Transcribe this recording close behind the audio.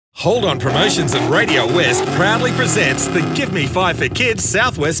Hold On Promotions and Radio West proudly presents the Give Me 5 for Kids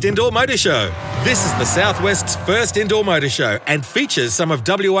South West Indoor MotorShow. This is the South West's first indoor motor show and features some of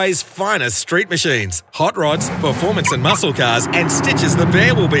WA's finest street machines, hot rods, performance and muscle cars, and Stitches the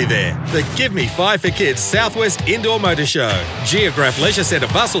Bear will be there. The Give Me 5 for Kids South West Indoor MotorShow. Geograph Leisure Centre,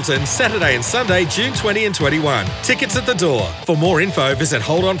 Busselton, Saturday and Sunday, June 20 and 21. Tickets at the door. For more info, visit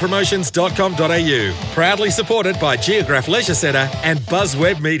holdonpromotions.com.au. Proudly supported by Geograph Leisure Centre and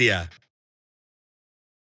BuzzWeb Media.